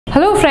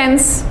Hello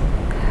friends,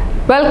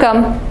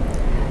 welcome.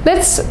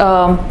 Let's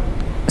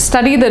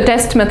study the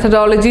test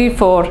methodology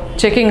for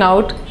checking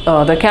out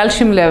the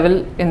calcium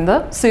level in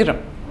the serum,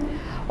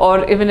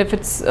 or even if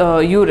it's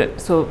urine.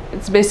 So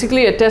it's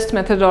basically a test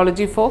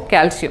methodology for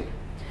calcium.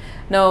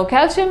 Now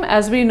calcium,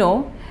 as we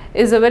know,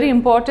 is a very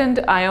important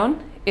ion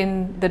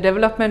in the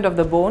development of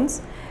the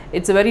bones.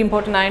 It's a very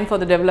important ion for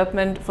the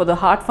development, for the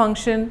heart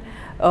function,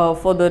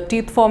 for the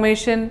teeth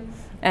formation,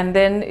 and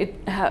then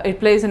it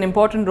plays an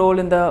important role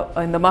in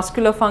the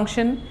muscular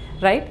function,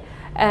 right?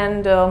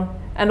 And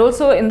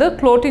also in the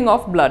clotting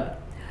of blood.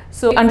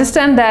 So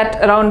understand that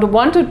around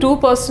 1 to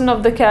 2%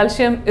 of the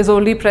calcium is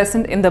only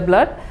present in the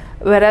blood,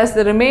 whereas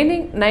the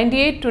remaining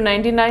 98 to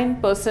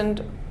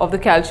 99% of the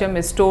calcium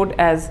is stored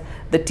as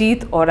the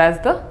teeth or as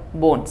the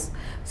bones.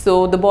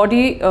 So the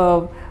body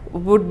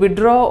would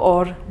withdraw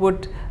or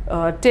would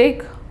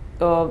take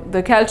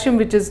the calcium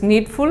which is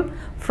needful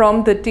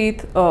from the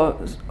teeth,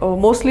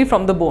 mostly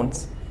from the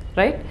bones,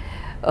 right?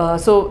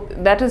 So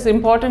that is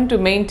important to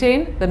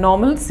maintain the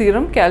normal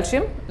serum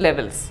calcium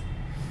levels.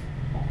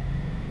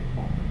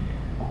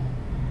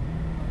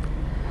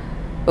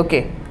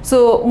 Okay,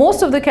 so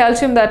most of the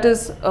calcium that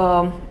is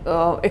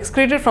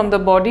excreted from the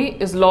body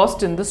is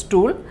lost in the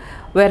stool,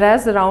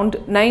 whereas around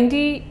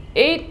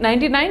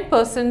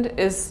 99%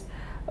 is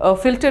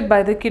filtered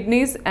by the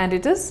kidneys and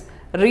it is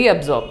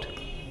reabsorbed.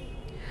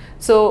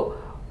 So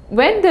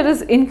when there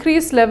is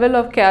increased level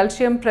of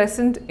calcium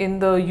present in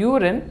the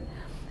urine,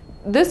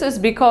 this is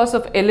because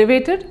of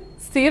elevated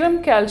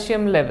serum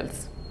calcium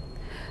levels.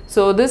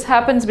 So this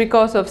happens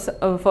because of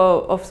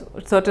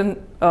certain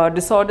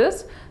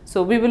disorders.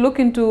 So we will look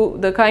into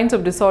the kinds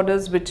of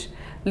disorders which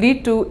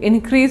lead to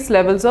increased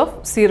levels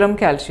of serum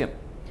calcium.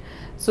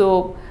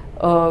 So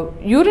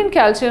urine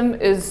calcium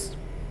is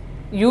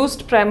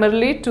used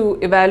primarily to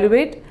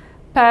evaluate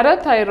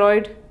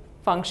parathyroid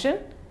function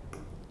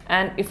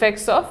and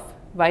effects of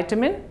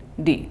vitamin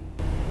D.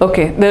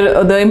 Okay,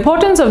 the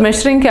importance of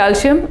measuring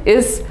calcium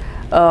is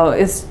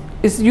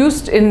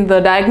used in the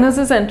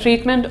diagnosis and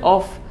treatment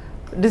of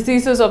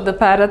diseases of the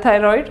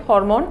parathyroid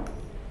hormone,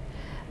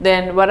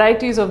 then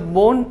varieties of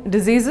bone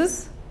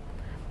diseases,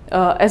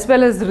 as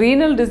well as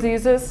renal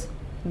diseases,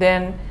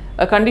 then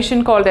a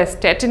condition called as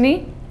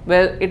tetany,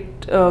 where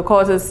it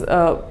causes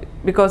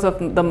because of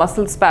the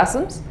muscle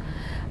spasms.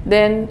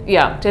 Then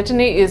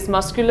tetany is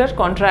muscular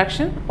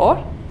contraction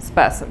or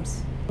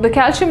spasms. The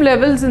calcium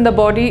levels in the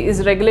body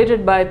is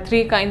regulated by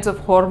 3 kinds of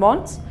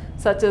hormones,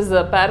 such as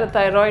the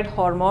parathyroid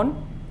hormone,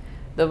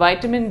 the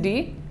vitamin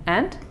D,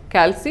 and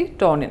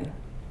calcitonin.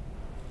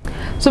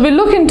 So we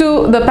look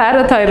into the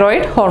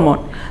parathyroid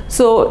hormone.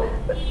 So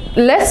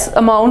less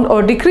amount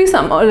or decrease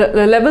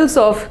levels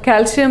of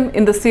calcium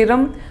in the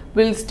serum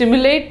will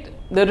stimulate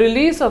the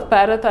release of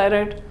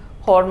parathyroid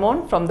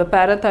hormone from the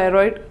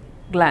parathyroid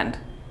gland,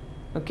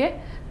 okay,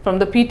 from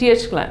the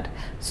PTH gland.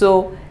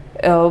 So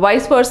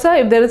vice versa,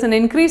 if there is an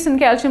increase in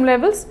calcium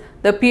levels,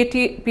 the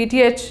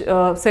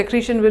PTH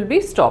secretion will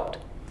be stopped.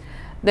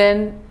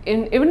 Then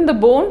even in the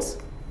bones,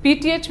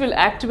 PTH will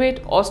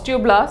activate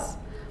osteoblasts,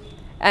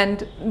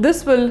 and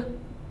this will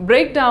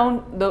break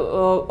down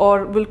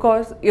or will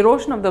cause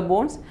erosion of the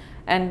bones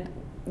and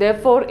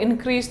therefore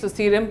increase the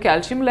serum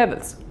calcium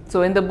levels.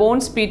 So in the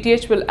bones,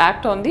 PTH will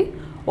act on the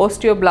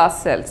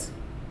osteoblast cells.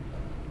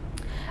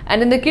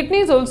 And in the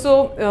kidneys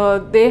also,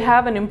 they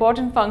have an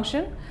important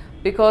function,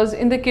 because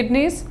in the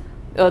kidneys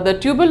the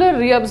tubular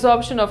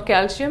reabsorption of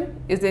calcium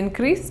is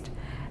increased,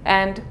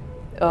 and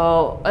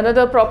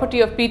another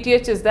property of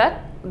PTH is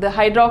that the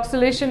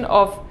hydroxylation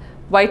of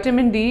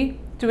vitamin D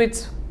to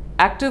its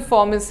active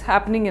form is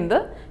happening in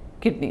the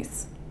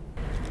kidneys.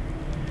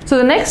 So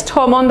the next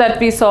hormone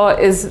that we saw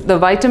is the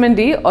vitamin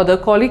D, or the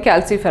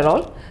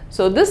cholecalciferol.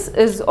 So this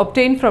is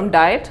obtained from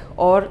diet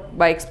or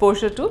by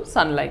exposure to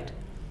sunlight.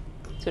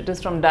 So it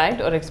is from diet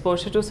or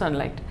exposure to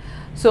sunlight.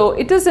 So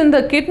it is in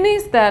the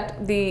kidneys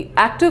that the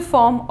active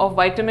form of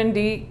vitamin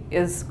D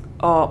is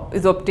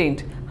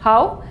obtained.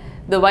 How?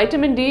 The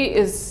vitamin D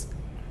is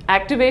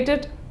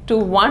activated to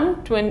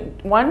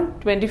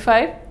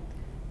 1,25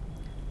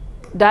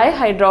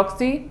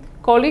 dihydroxy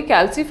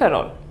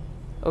cholecalciferol.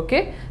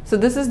 Okay, so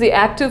this is the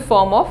active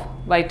form of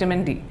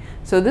vitamin D.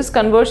 So this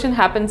conversion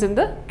happens in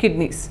the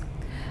kidneys.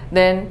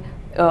 Then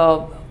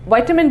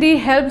vitamin D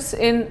helps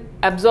in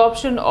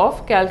absorption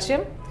of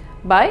calcium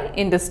by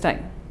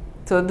intestine.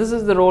 So this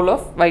is the role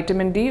of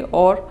vitamin D,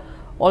 or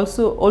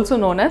also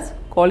known as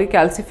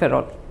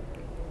cholecalciferol.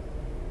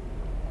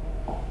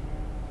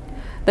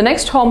 The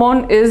next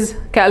hormone is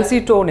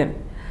calcitonin.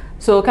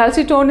 So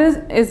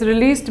calcitonin is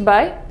released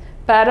by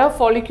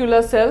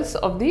parafollicular cells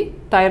of the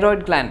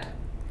thyroid gland.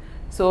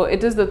 So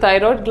it is the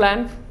thyroid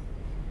gland,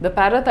 the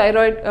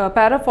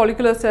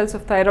parafollicular cells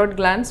of thyroid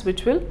glands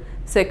which will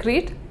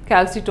secrete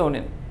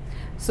calcitonin.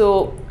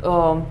 So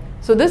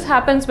this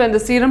happens when the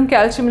serum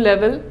calcium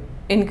level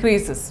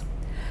increases.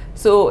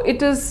 So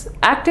it is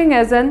acting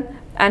as an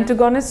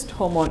antagonist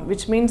hormone,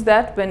 which means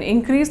that when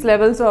increased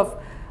levels of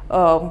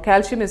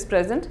calcium is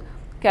present,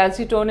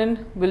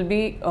 calcitonin will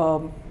be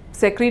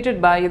secreted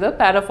by the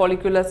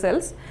parafollicular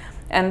cells,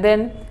 and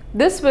then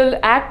this will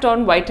act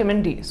on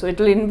vitamin D. So it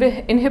will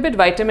inhibit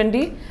vitamin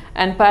D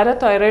and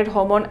parathyroid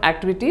hormone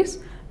activities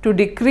to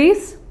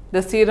decrease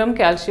the serum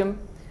calcium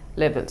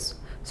levels.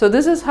 So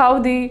this is how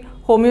the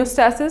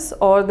homeostasis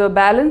or the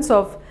balance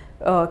of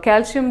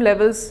calcium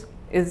levels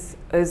is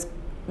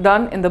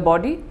done in the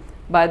body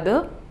by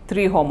the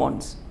 3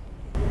 hormones.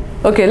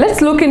 Okay,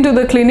 let's look into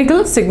the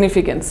clinical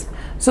significance.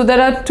 So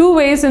there are 2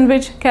 ways in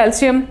which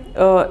calcium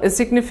is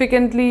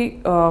significantly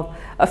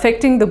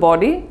affecting the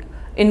body.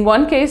 In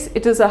one case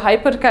it is a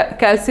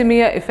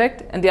hypercalcemia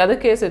effect, and the other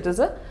case it is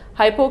a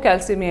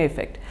hypocalcemia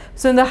effect.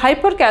 So in the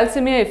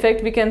hypercalcemia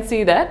effect we can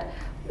see that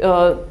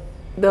the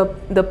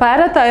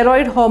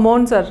parathyroid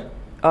hormones are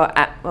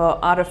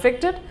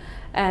affected,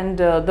 and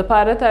the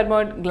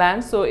parathyroid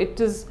glands, so it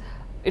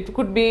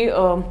could be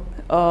a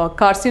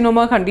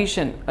carcinoma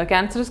condition, a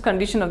cancerous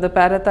condition of the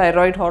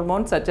parathyroid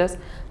hormone such as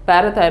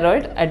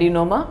parathyroid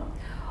adenoma,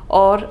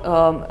 or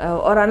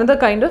another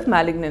kind of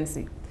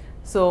malignancy.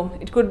 So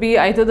it could be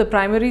either the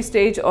primary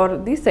stage or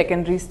the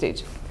secondary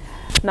stage.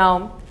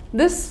 Now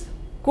this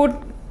could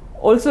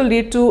also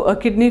lead to a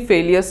kidney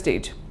failure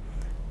stage,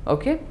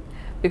 okay,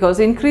 because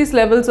increased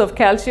levels of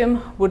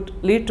calcium would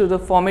lead to the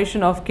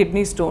formation of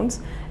kidney stones,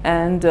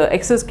 and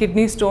excess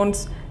kidney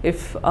stones,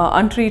 if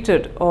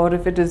untreated, or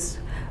if it is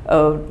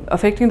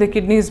affecting the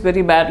kidneys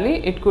very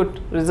badly, it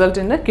could result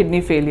in a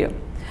kidney failure.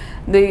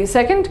 The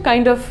second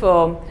kind of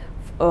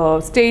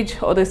stage,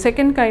 or the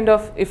second kind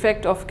of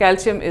effect of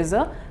calcium, is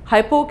a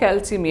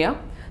hypocalcemia,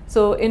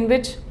 so in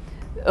which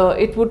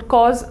it would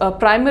cause a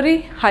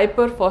primary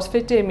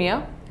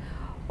hyperphosphatemia,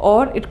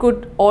 or it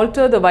could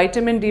alter the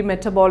vitamin D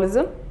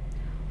metabolism,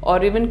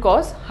 or even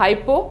cause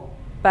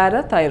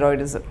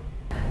hypoparathyroidism.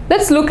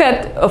 Let's look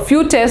at a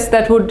few tests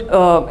that would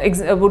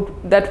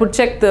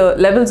check the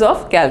levels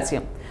of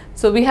calcium.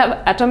 So we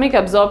have atomic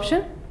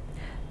absorption,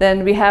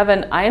 then we have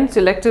an ion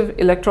selective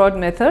electrode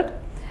method,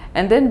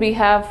 and then we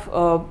have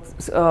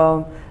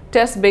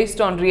tests based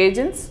on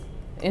reagents,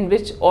 in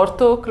which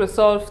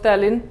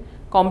orthochrysophthalin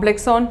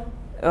complexon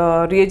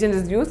reagent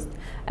is used,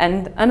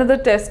 and another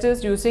test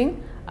is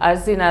using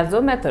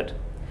Arsenazo method.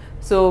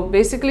 So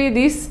basically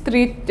these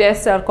 3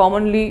 tests are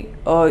commonly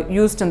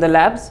used in the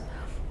labs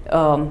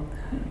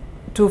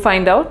to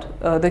find out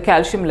the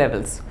calcium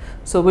levels.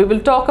 So we will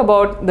talk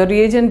about the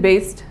reagent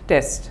based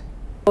test.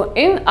 So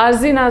in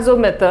Arsenazo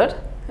method,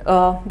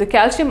 the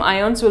calcium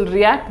ions will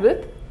react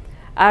with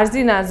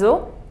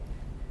Arsenazo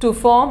to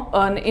form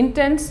an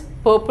intense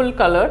purple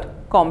colored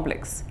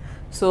complex.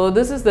 So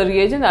this is the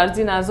reagent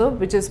Arsenazo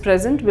which is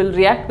present, will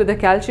react with the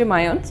calcium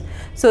ions.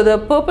 So the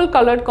purple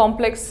colored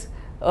complex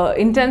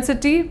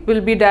intensity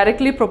will be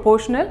directly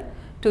proportional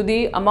to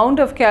the amount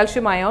of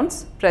calcium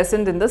ions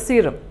present in the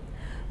serum.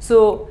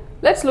 So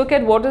let's look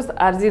at what is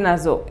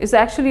Arsenazo. It's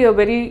actually a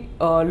very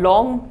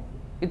long,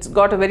 it's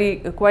got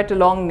a quite a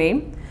long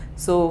name.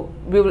 So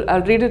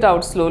I'll read it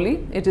out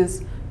slowly. It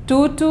is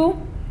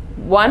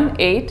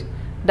 2218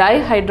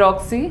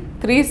 dihydroxy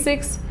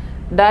 36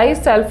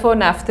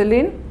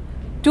 disulfonaphthalene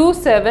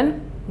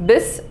 27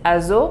 bis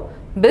azo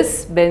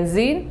bis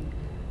benzene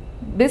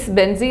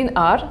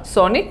R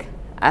sonic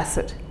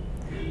acid.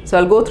 So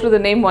I'll go through the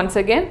name once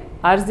again.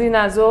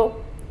 Arsenazo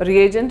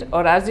reagent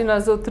or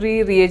Arsenazo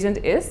 3 reagent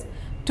is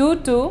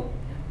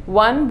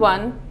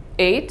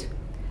 22118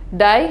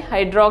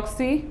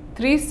 dihydroxy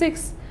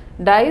 36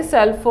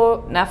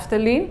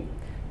 disulfonaphthalene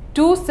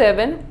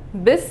 27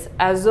 bis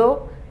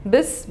azo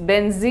bis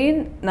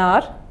benzene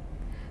R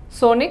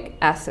sonic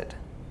acid.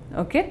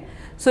 Okay,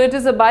 so it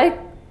is a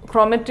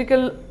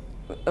bichromatrical,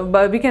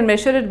 we can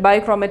measure it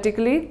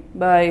bichromatically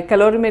by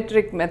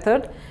calorimetric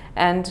method,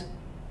 and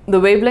the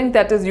wavelength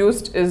that is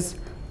used is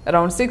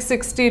around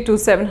 660 to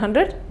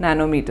 700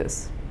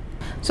 nanometers.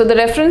 So the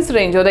reference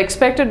range or the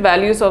expected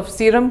values of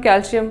serum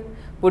calcium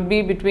would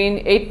be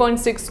between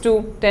 8.6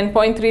 to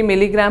 10.3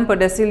 milligram per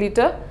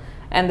deciliter,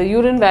 and the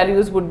urine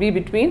values would be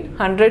between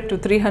 100 to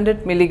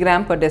 300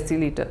 milligram per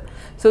deciliter.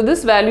 So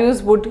these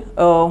values would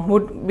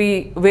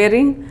be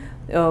varying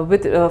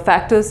with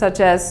factors such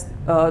as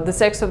the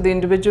sex of the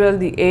individual,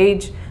 the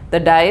age, the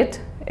diet,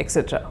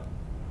 etc.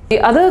 The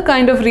other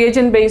kind of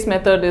reagent based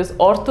method is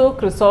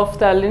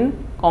orthochrysophthalin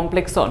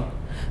complexon.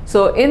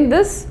 So in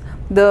this,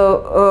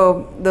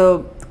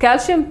 the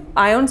calcium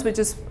ions which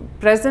is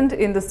present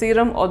in the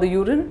serum or the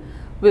urine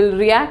will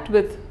react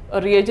with a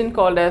reagent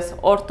called as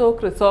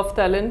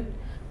orthochrysophthalin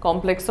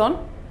complexon,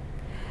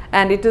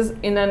 and it is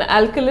in an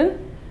alkaline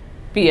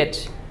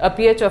pH, a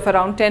pH of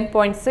around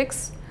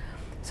 10.6.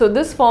 So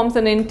this forms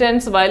an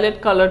intense violet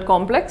colored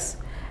complex,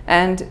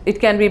 and it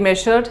can be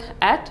measured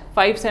at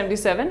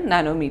 577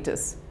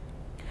 nanometers.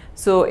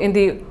 So in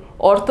the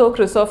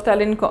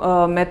orthochrysophthalin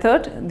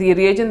method, the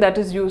reagent that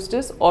is used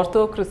is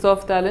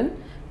orthochrysophthalin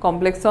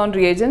complexon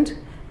reagent.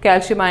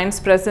 Calcium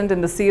ions present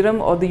in the serum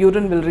or the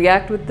urine will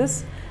react with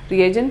this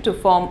reagent to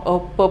form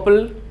a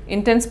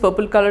intense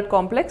purple colored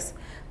complex.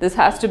 This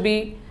has to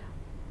be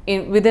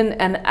within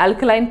an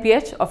alkaline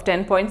pH of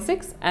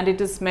 10.6, and it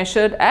is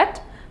measured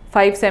at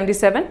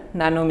 577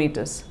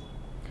 nanometers.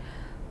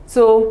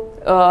 So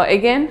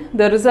again,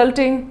 the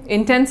resulting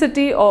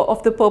intensity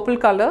of the purple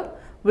color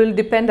will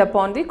depend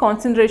upon the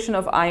concentration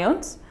of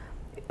ions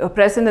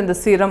present in the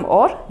serum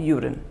or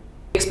urine.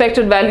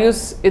 Expected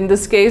values in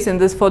this case,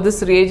 for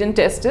this reagent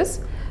test is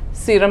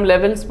serum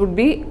levels would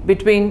be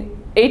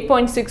between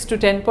 8.6 to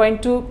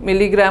 10.2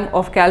 milligram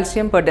of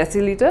calcium per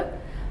deciliter,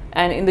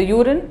 and in the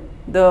urine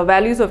the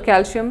values of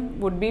calcium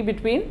would be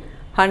between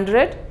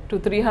 100 to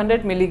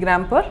 300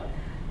 milligram per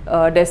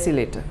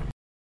deciliter.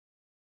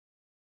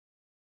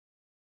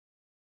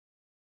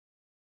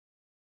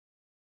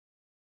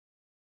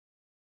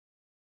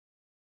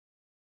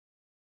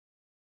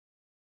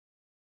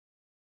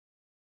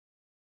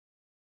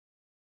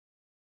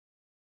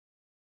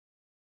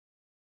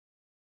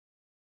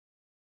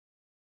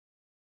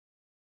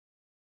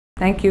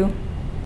 Thank you.